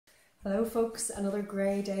Hello folks, another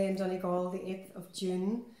grey day in Donegal, the 8th of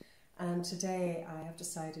June, and today I have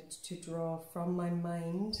decided to draw from my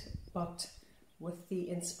mind but with the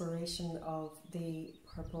inspiration of the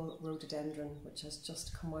purple rhododendron which has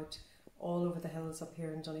just come out all over the hills up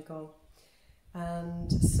here in Donegal.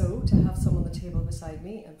 And so to have some on the table beside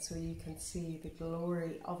me and so you can see the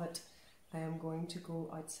glory of it, I am going to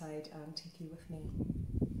go outside and take you with me.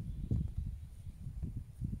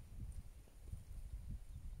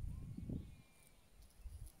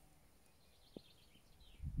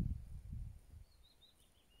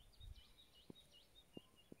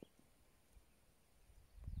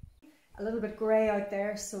 A little bit grey out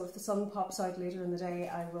there, so if the sun pops out later in the day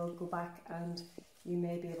I will go back and you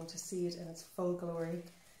may be able to see it in its full glory.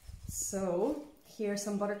 So here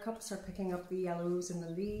some buttercups are picking up the yellows in the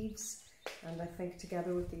leaves, and I think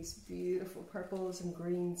together with these beautiful purples and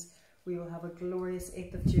greens we will have a glorious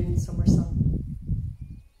 8th of June summer sun.